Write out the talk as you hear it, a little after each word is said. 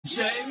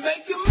Jay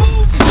making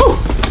moves.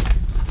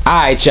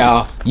 Alright,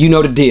 y'all. You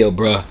know the deal,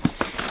 bruh.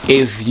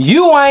 If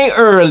you ain't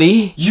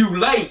early, you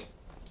late.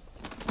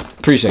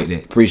 Appreciate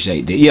that.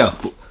 Appreciate that. Yo,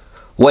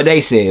 what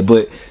they said,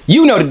 but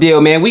you know the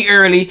deal, man. We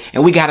early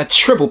and we got a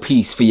triple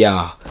piece for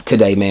y'all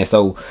today, man.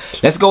 So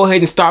let's go ahead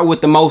and start with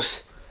the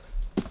most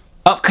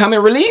upcoming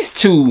release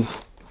to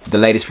the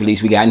latest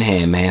release we got in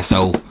hand, man.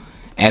 So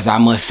as I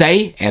must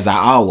say, as I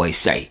always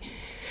say,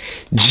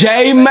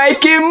 Jay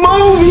making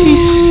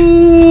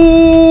movies.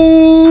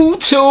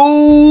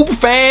 YouTube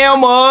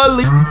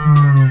family.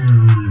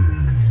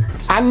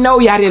 I know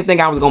y'all didn't think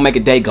I was gonna make a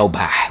day go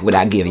by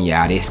without giving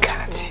y'all this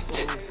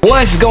content.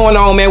 What's going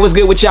on, man? What's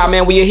good with y'all,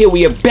 man? We are here.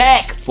 We are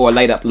back for a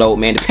late upload,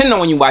 man. Depending on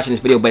when you're watching this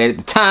video, but at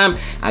the time,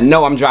 I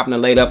know I'm dropping a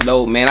late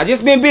upload, man. I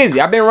just been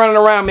busy. I've been running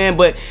around, man,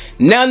 but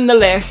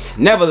nonetheless,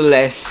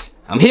 nevertheless,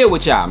 I'm here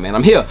with y'all, man.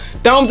 I'm here.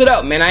 Thumbs it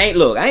up, man. I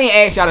ain't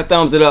asked y'all to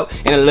thumbs it up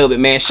in a little bit,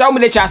 man. Show me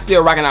that y'all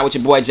still rocking out with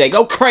your boy Jay.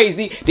 Go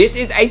crazy. This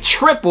is a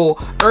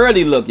triple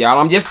early look, y'all.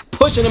 I'm just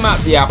pushing them out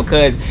to y'all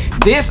because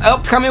this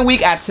upcoming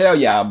week, I tell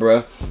y'all,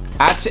 bruh,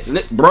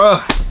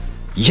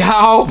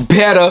 y'all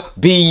better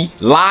be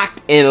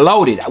locked and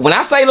loaded. When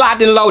I say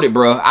locked and loaded,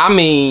 bruh, I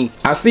mean,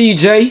 I see you,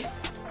 Jay.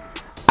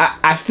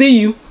 I see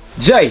you,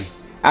 Jay.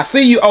 I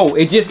see you. Oh,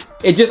 it just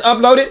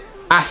uploaded.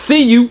 I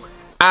see you.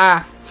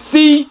 I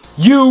see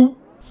you.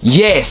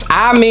 Yes,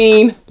 I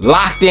mean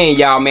locked in,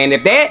 y'all, man.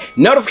 If that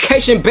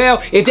notification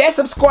bell, if that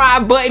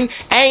subscribe button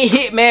ain't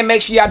hit, man,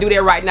 make sure y'all do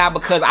that right now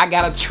because I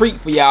got a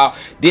treat for y'all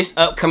this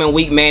upcoming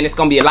week, man. It's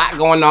gonna be a lot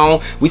going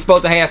on. We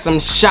supposed to have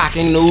some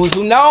shocking news.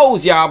 Who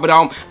knows, y'all? But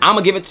I'm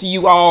gonna give it to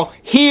you all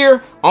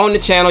here on the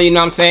channel. You know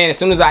what I'm saying? As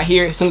soon as I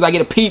hear, as soon as I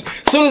get a peep,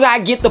 as soon as I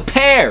get the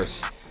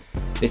pairs,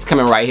 it's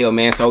coming right here,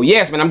 man. So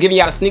yes, man, I'm giving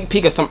y'all a sneak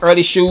peek of some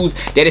early shoes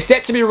that is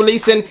set to be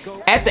releasing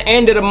at the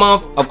end of the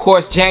month, of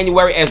course,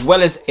 January, as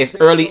well as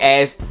early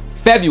as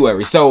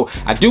February. So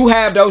I do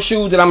have those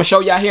shoes that I'm gonna show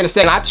y'all here in a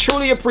second. I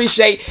truly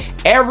appreciate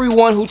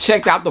everyone who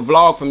checked out the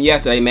vlog from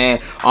yesterday, man.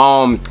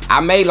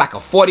 I made like a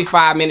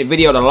 45-minute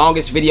video, the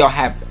longest video I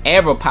have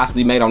ever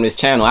possibly made on this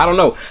channel. I don't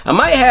know. I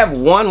might have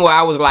one where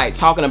I was like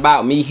talking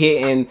about me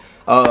hitting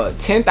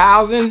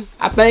 10,000.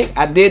 I think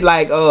I did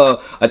like a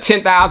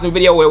 10,000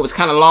 video where it was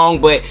kind of long,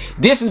 but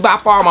this is by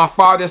far my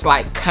farthest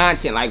like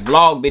content, like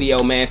vlog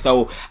video, man.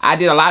 So I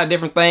did a lot of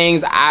different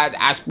things.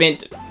 I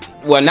spent,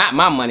 well, not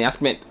my money, I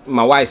spent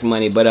my wife's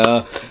money, but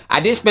I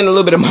did spend a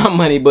little bit of my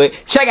money. But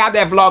check out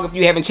that vlog if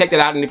you haven't checked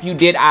it out, and if you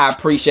did, I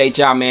appreciate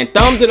y'all, man.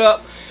 Thumbs it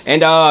up.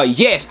 And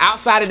yes,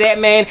 outside of that,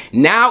 man,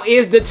 now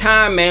is the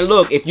time, man.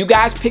 Look, if you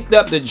guys picked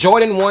up the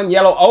Jordan 1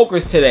 yellow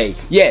ochres today,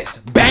 yes,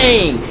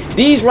 bang,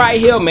 these right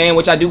here, man,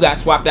 which I do got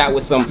swapped out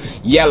with some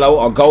yellow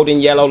or golden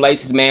yellow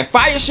laces, man.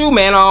 Fire shoe,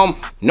 man.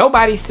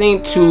 Nobody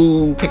seemed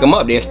to pick them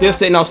up. They're still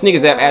sitting on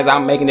Sneakers app as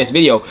I'm making this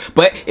video,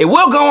 but it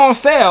will go on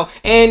sale,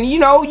 and you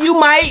know, you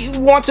might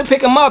want to pick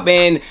them up.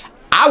 And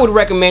I would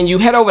recommend you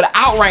head over to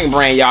Outrank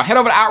brand, y'all. Head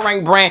over to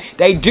Outrank brand.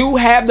 They do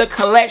have the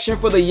collection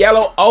for the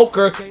yellow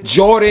ochre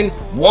Jordan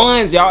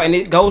 1s, y'all, and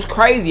it goes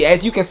crazy.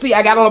 As you can see,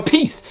 I got on a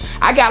piece.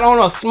 I got on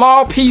a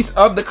small piece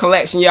of the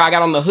collection, y'all. I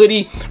got on the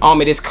hoodie.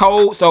 It is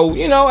cold, so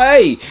you know,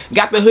 hey,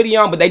 got the hoodie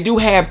on. But they do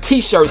have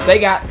t-shirts. They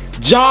got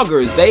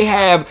joggers. They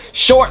have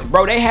shorts,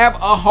 bro. They have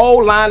a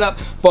whole lineup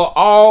for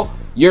all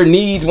your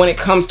needs when it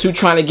comes to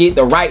trying to get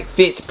the right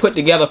fits put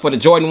together for the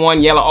Jordan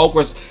 1 yellow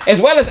ochres, as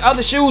well as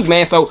other shoes,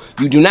 man. So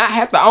you do not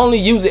have to only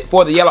use it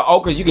for the yellow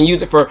ochres. You can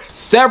use it for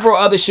several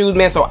other shoes,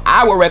 man. So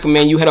I would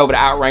recommend you head over to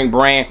Outrank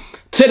brand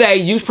today.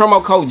 Use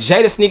promo code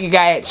JayTheSneakerGuy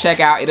at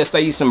checkout. It'll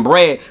save you some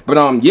bread.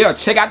 But yeah,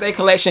 check out their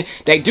collection.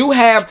 They do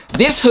have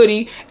this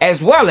hoodie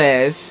as well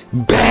as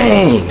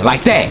bang,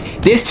 like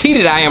that. This tee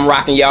that I am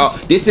rocking, y'all.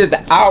 This is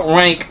the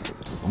Outrank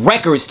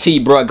Records tee,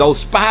 bro. Go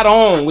spot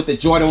on with the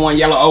Jordan 1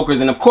 yellow ochres,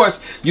 and of course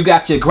you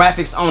got your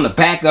graphics on the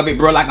back of it,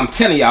 bro. Like I'm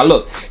telling y'all,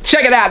 look,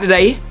 check it out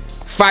today.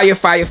 Fire,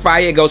 fire,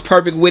 fire. It goes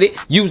perfect with it.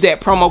 Use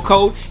that promo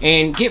code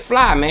and get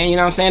fly, man. You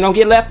know what I'm saying? Don't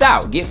get left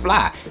out. Get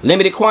fly.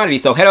 Limited quantity.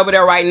 So head over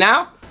there right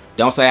now.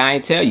 Don't say I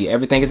ain't tell you.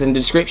 Everything is in the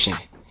description.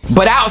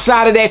 But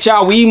outside of that,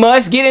 y'all, we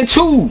must get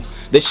into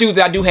the shoes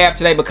that I do have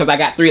today because I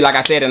got 3, like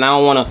I said, and I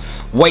don't want to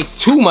waste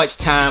too much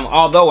time,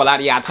 although a lot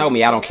of y'all told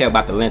me I don't care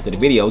about the length of the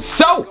video.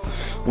 So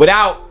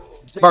without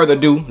further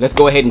ado, let's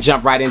go ahead and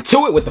jump right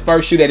into it with the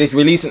first shoe that is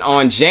releasing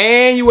on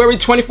January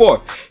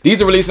 24th.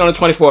 These are releasing on the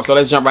 24th, so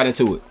let's jump right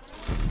into it.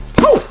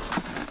 Woo!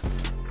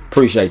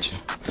 Appreciate you.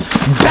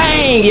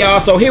 Bang,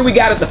 y'all. So here we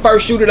got it, the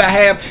first shoe that I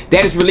have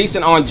that is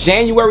releasing on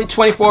January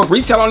 24th.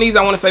 Retail on these,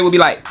 I want to say, will be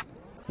like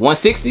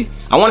 160.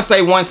 I want to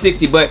say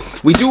 160, but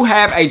we do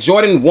have a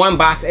Jordan 1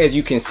 box. As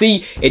you can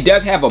see, it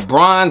does have a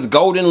bronze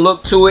golden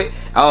look to it,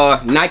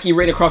 Nike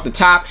written across the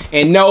top.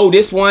 And no,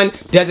 this one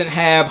doesn't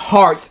have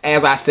hearts,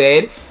 as I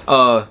said.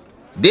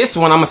 This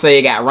one, I'm gonna say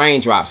it got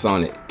raindrops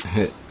on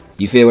it.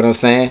 You feel what I'm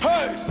saying?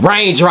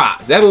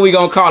 Raindrops, that's what we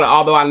gonna call it,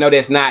 although I know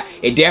that's not.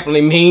 It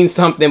definitely means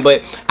something,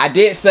 but I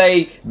did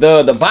say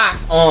the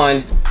box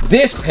on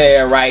this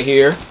pair right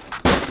here,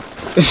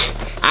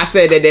 I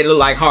said that they look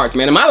like hearts,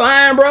 man. Am I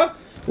lying, bro?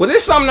 Was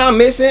this something I'm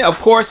missing? Of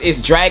course,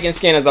 it's dragon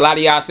skin, as a lot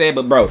of y'all said,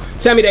 but bro,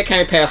 tell me that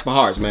can't pass for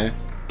hearts, man.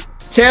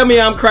 Tell me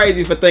I'm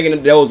crazy for thinking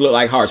that those look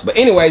like hearts. But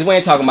anyways, we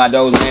ain't talking about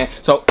those, man.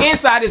 So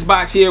inside this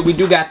box here, we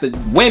do got the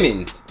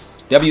women's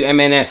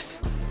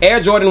WMNS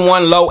Air Jordan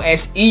 1 Low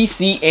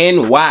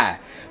SECNY.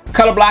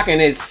 Color blocking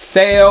is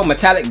sail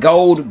metallic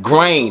gold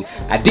grain.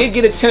 I did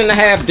get a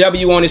 10.5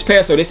 W on this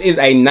pair, so this is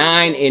a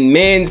 9 in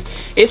men's.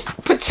 It's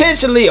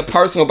potentially a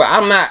personal, but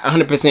I'm not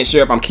 100%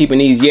 sure if I'm keeping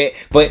these yet.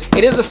 But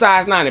it is a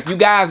size 9. If you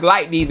guys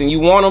like these and you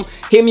want them,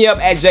 hit me up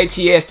at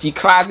JTSG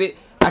Closet.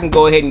 I can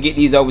go ahead and get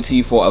these over to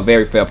you for a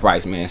very fair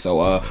price, man.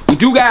 So we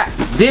do got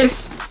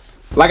this.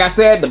 Like I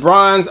said, the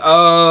bronze,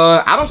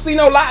 I don't see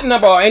no lot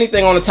number or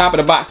anything on the top of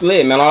the box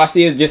lid, man. All I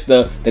see is just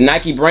the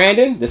Nike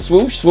branding, the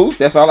swoosh,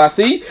 that's all I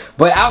see.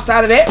 But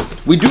outside of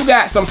that, we do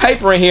got some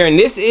paper in here, and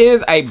this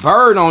is a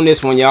bird on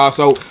this one, y'all.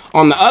 So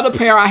on the other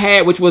pair I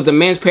had, which was the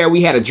men's pair,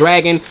 we had a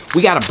dragon.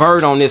 We got a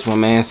bird on this one,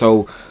 man.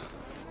 So,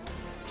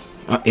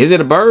 is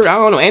it a bird? I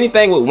don't know.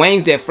 Anything with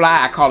wings that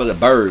fly, I call it a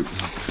bird.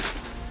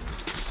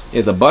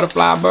 Is a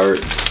butterfly a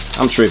bird?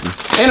 I'm tripping.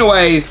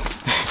 Anyways,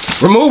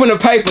 removing the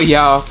paper,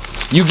 y'all.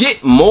 You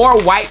get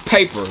more white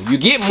paper. You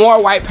get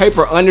more white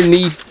paper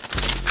underneath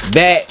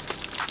that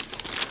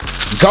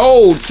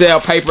gold cell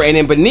paper. And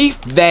then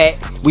beneath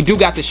that, we do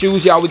got the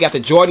shoes, y'all. We got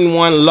the Jordan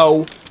 1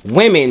 Low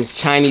Women's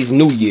Chinese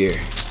New Year.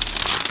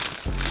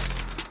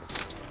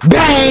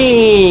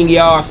 Bang,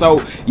 y'all.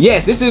 So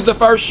yes, this is the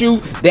first shoe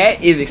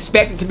that is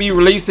expected to be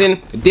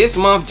releasing this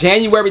month.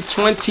 January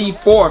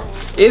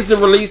 24th is the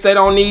release date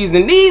on these,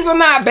 and these are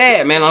not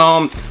bad, man.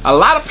 A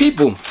lot of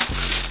people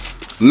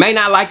may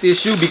not like this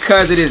shoe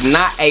because it is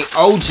not a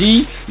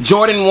OG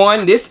Jordan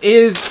 1. This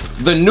is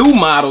the new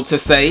model, to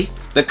say,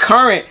 the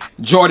current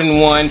Jordan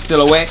 1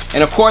 silhouette.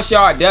 And of course,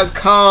 y'all, it does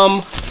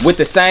come with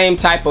the same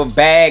type of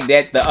bag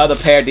that the other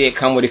pair did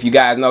come with. If you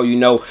guys know, you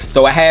know.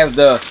 So it has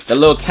the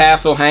little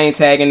tassel hang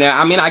tag in there.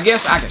 I mean, I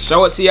guess I can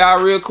show it to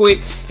y'all real quick.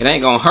 It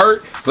ain't gonna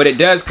hurt, but it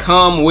does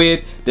come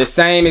with the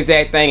same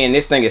exact thing, and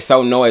this thing is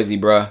so noisy,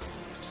 bruh.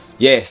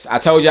 Yes, I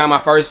told y'all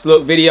my first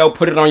look video,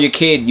 put it on your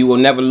kid, you will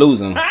never lose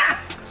them.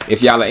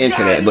 If y'all are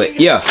into that. But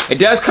yeah, it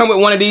does come with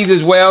one of these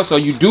as well, so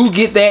you do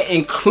get that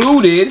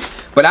included.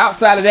 But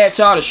outside of that,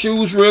 y'all, the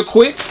shoes real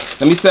quick.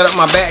 Let me set up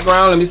my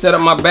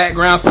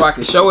background. So I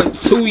can show it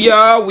to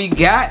y'all. We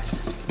got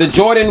the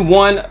Jordan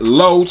 1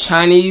 Low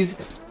Chinese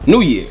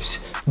New Year's.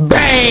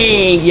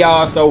 Bang,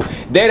 y'all. So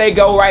there they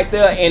go right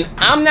there. And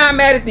I'm not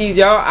mad at these,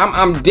 y'all.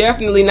 I'm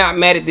definitely not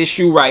mad at this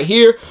shoe right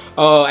here.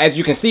 As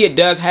you can see, it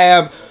does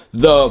have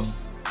the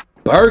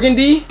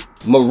burgundy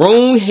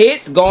maroon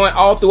hits going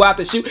all throughout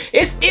the shoe.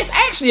 It's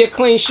actually a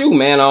clean shoe,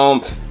 man.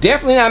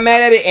 Definitely not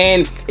mad at it,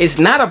 and it's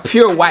not a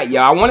pure white,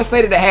 y'all. I want to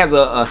say that it has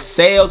a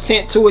sail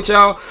tint to it,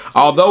 y'all.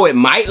 Although it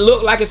might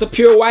look like it's a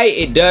pure white,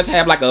 it does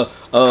have like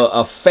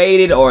a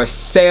faded or a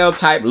sail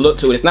type look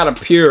to it. It's not a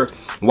pure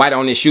white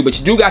on this shoe, but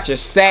you do got your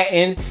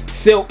satin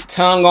silk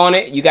tongue on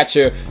it. You got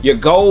your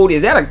gold.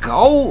 Is that a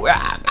gold?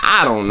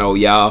 I don't know,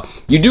 y'all.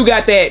 You do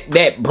got that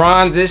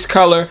bronzish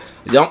color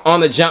on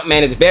the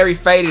Jumpman. It's very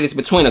faded. It's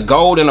between a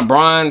gold and a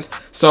bronze.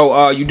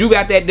 So you do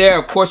got that there.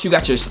 Of course, you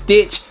got your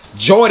Stitch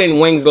Jordan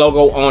Wings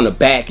logo on the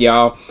back,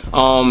 y'all.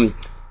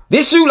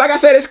 This shoe, like I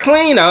said, it's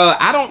clean.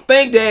 I don't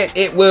think that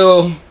it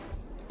will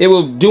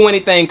do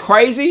anything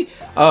crazy.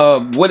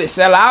 Would it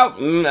sell out?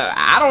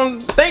 I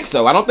don't think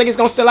so. I don't think it's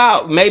gonna sell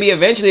out. Maybe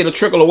eventually it'll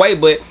trickle away,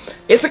 but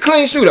it's a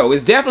clean shoe though.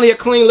 It's definitely a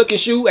clean looking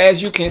shoe,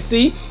 as you can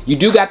see. You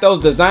do got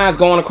those designs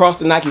going across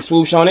the Nike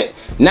swoosh on it.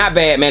 Not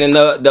bad, man. And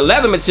the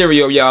leather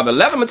material, y'all, the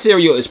leather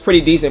material is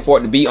pretty decent for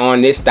it to be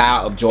on this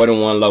style of Jordan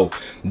 1 Low.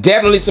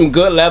 Definitely some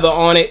good leather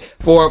on it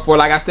for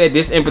like I said,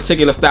 this in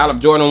particular style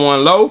of Jordan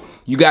 1 Low.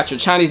 You got your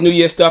Chinese New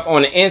Year stuff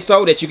on the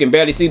insole that you can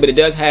barely see, but it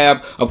does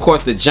have, of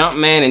course, the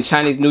Jumpman and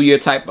Chinese New Year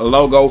type of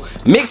logo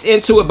mixed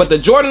into it. But the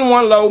Jordan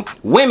 1 Low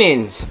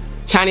Women's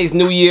Chinese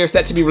New Year,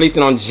 set to be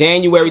releasing on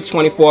January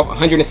 24th,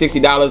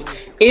 $160.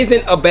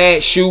 Isn't a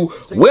bad shoe.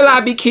 Will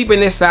I be keeping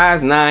this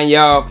size 9,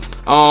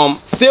 y'all?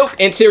 Silk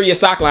interior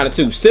sock liner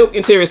too. Silk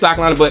interior sock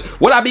liner, but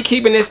will I be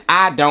keeping this?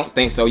 I don't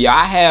think so, y'all.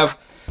 I have,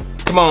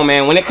 come on,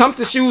 man. When it comes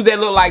to shoes that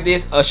look like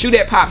this, a shoe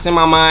that pops in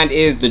my mind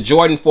is the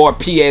Jordan 4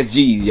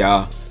 PSGs,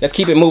 y'all. Let's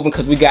keep it moving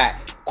because we got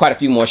quite a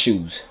few more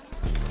shoes.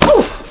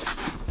 Whew.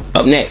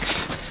 Up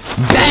next,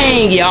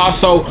 bang, y'all.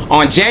 So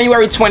on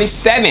January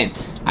 27th,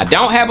 I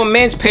don't have a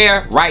men's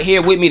pair right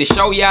here with me to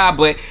show y'all,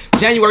 but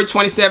January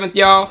 27th,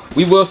 y'all,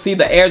 we will see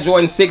the Air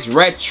Jordan 6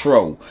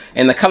 Retro,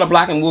 and the color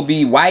blocking will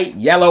be white,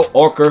 yellow,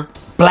 ochre,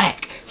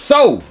 black.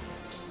 So,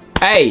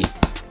 hey,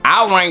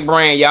 Outrank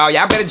brand, y'all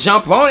better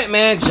jump on it,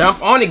 man.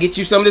 Jump on it, get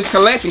you some of this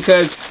collection,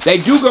 because they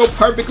do go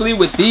perfectly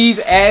with these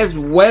as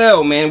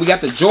well, man. We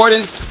got the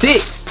Jordan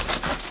 6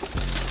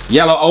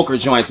 yellow ochre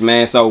joints,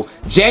 man. So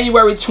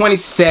January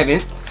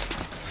 27th,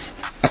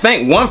 I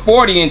think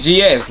 140 in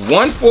GS,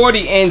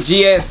 140 in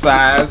GS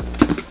size.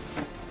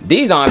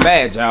 These aren't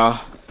bad, y'all.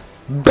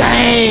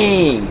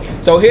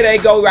 Bang! So here they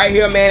go right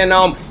here, man.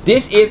 And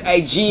this is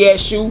a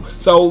GS shoe.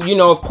 So, you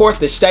know, of course,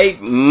 the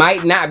shape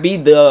might not be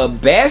the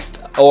best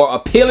or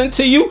appealing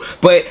to you,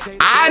 but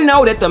I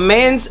know that the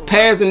men's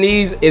pairs in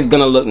these is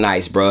gonna look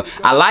nice, bro.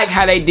 I like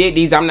how they did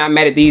these. I'm not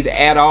mad at these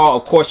at all.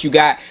 Of course, you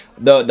got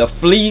the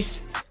fleece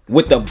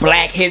with the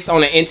black hits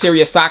on the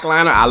interior sock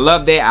liner. I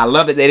love that. I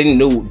love that they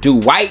didn't do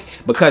white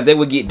because they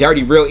would get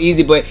dirty real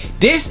easy. But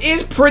this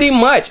is pretty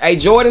much a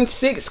Jordan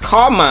 6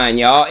 Carmine,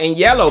 y'all, in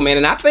yellow, man.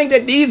 And I think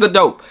that these are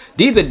dope.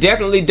 These are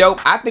definitely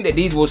dope. I think that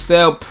these will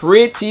sell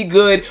pretty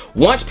good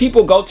once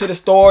people go to the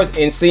stores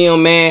and see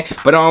them, man.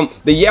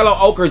 But the yellow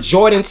ochre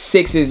Jordan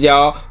 6s,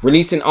 y'all,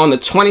 releasing on the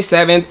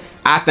 27th.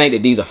 I think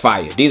that these are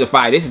fire. These are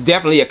fire. This is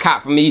definitely a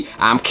cop for me.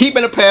 I'm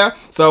keeping a pair.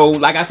 So,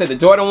 like I said, the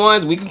Jordan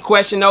ones, we can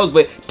question those,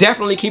 but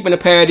definitely keeping a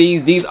pair of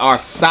these. These are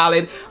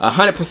solid,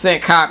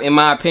 100% cop in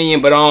my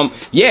opinion. But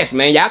yes,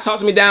 man, y'all talk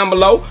to me down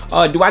below.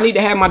 Do I need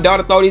to have my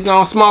daughter throw these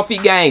on? Small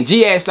feet gang,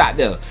 GS out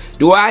there.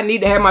 Do I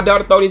need to have my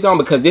daughter throw these on?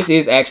 Because this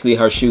is actually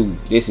her shoe.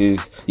 This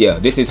is, yeah,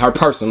 this is her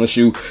personal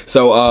shoe.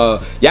 So,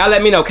 y'all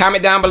let me know.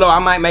 Comment down below. I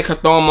might make her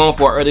throw them on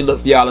for an early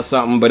look for y'all or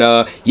something.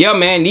 But, yeah,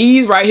 man,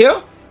 these right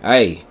here,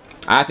 hey,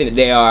 I think that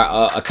they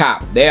are a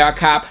cop. They are a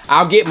cop.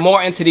 I'll get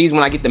more into these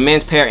when I get the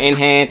men's pair in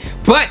hand.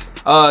 But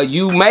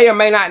you may or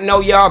may not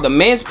know, y'all, the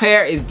men's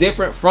pair is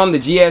different from the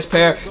GS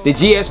pair. The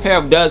GS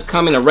pair does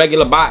come in a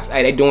regular box.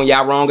 Hey, they doing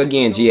y'all wrong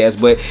again, GS.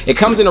 But it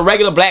comes in a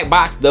regular black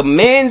box. The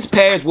men's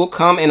pairs will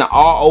come in an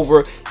all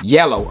over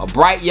yellow. A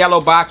bright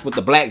yellow box with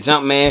the black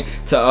jump, man,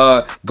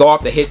 to go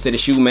off the hits of the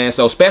shoe, man.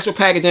 So special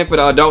packaging for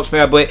the adults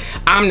pair. But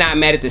I'm not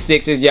mad at the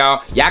 6s,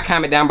 y'all. Y'all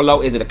comment down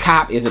below. Is it a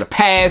cop? Is it a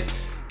pass?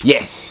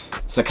 Yes,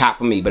 it's a cop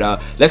for me.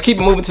 But let's keep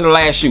it moving to the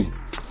last shoe.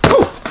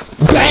 Woo!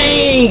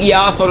 Bang,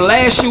 y'all. So the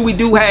last shoe we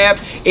do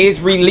have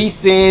is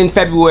releasing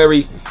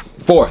February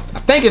 4th. I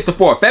think it's the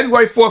 4th.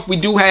 February 4th, we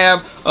do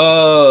have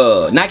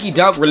Nike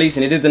Dunk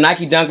releasing. It is the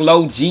Nike Dunk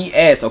Low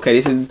GS. Okay,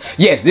 this is,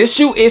 yes, this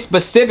shoe is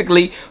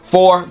specifically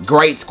for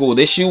grade school.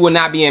 This shoe will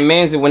not be in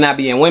men's, it will not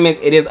be in women's.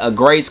 It is a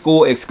grade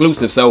school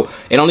exclusive. So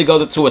it only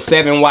goes up to a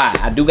 7Y.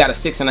 I do got a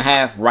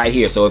 6.5 right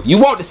here. So if you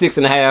want the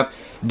 6.5,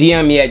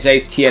 DM me at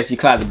JayTheSneakerGuyLLC.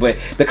 Closet. But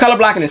the color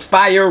blocking is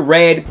fire,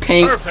 red,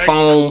 pink, perfect,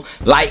 foam,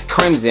 light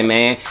crimson,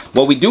 man.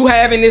 What we do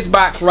have in this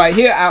box right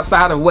here,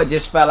 outside of what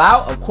just fell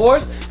out, of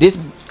course, this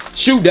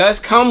shoe does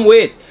come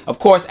with, of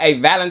course, a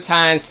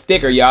Valentine's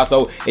sticker, y'all.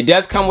 So it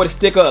does come with a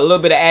sticker, a little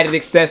bit of added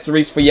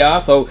accessories for y'all.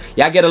 So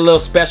y'all get a little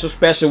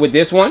special with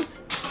this one.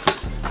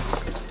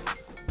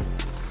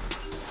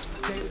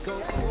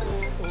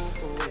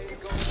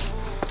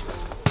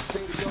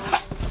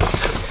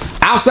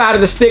 Outside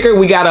of the sticker,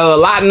 we got a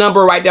lot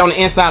number right there on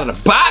the inside of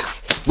the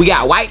box. We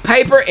got white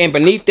paper, and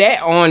beneath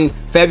that, on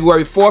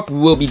February 4th, we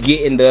will be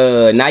getting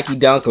the Nike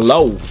Dunk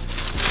Low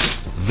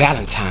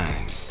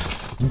Valentine's.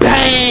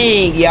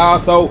 Bang, y'all.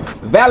 So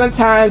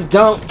Valentine's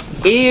Dunk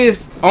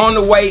is on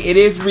the way. It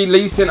is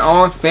releasing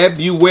on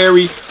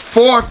February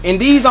 4th, and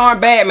these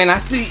aren't bad, man. I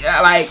see,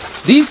 like,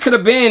 these could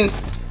have been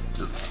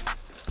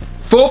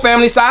full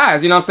family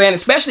size, you know what I'm saying?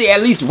 Especially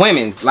at least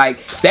women's. Like,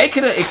 they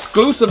could have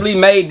exclusively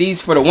made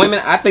these for the women.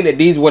 I think that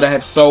these would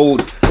have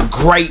sold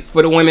great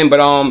for the women. But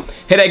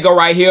here they go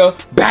right here.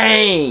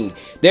 Bang!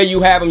 There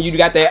you have them. You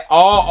got that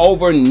all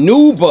over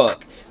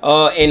nubuck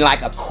in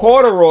like a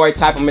corduroy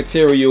type of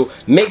material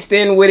mixed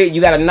in with it.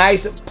 You got a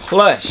nice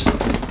plush.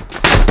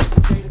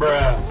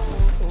 Bruh.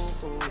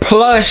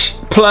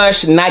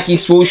 Plush Nike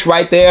swoosh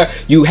right there.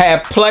 You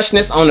have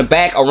plushness on the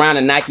back, around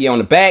the Nike on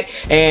the back,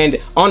 and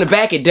on the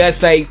back it does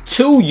say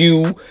 "to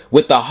you"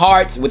 with the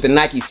hearts with the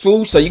Nike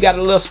swoosh. So you got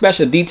a little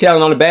special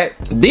detailing on the back.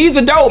 These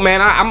are dope,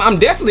 man. I'm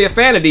definitely a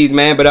fan of these,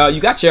 man. But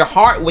you got your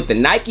heart with the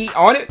Nike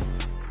on it.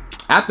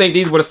 I think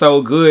these would have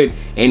sold good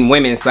in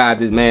women's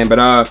sizes, man.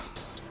 But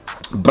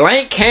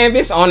blank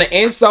canvas on the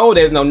insole.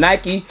 There's no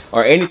Nike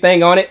or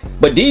anything on it,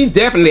 but these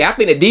definitely, I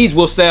think that these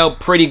will sell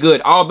pretty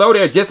good. Although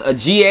they're just a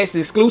GS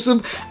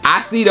exclusive, I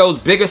see those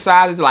bigger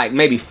sizes, like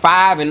maybe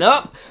 5 and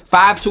up.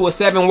 5 to a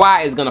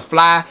 7Y is gonna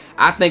fly.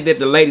 I think that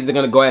the ladies are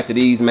gonna go after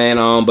these,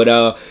 man.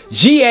 But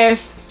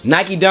GS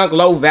Nike Dunk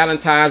Low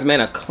Valentine's,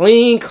 man, a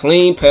clean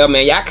pair,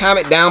 man. Y'all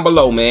comment down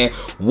below, man,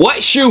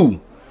 what shoe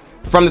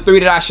from the 3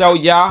 that I showed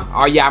y'all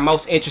are y'all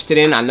most interested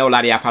in? I know a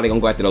lot of y'all probably gonna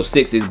go after those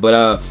 6s,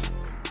 but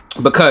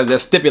because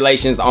there's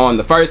stipulations on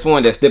the first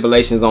one, there's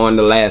stipulations on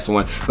the last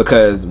one,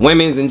 because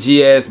women's and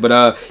GS.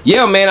 But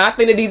yeah, man, I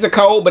think that these are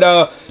cold.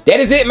 But that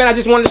is it, man. I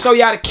just wanted to show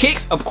y'all the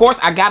kicks. Of course,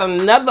 I got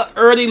another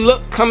early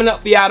look coming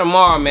up for y'all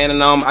tomorrow, man.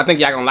 And I think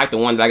y'all gonna like the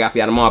one that I got for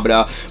y'all tomorrow.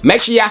 But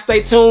make sure y'all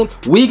stay tuned.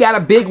 We got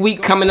a big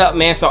week coming up,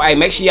 man. So hey,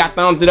 make sure y'all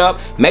thumbs it up.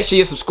 Make sure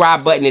your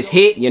subscribe button is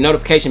hit. Your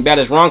notification bell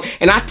is rung.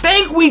 And I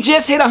think we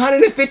just hit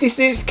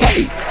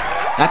 156K.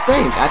 I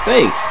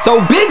think.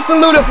 So big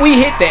salute if we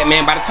hit that,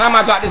 man. By the time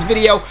I drop this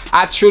video,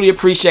 I truly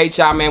appreciate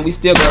y'all, man. We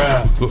still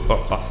I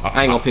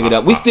ain't gonna pick it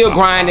up. We still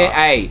grinding.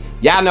 Hey,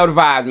 y'all know the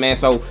vibes, man.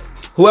 So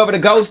whoever the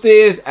ghost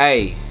is,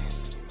 hey,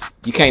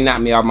 you can't knock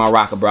me off my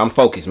rocker, bro. I'm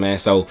focused, man.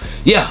 So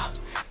yeah,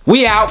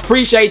 we out.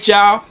 Appreciate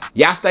y'all.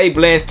 Y'all stay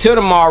blessed. Till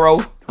tomorrow,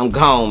 I'm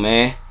gone,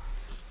 man.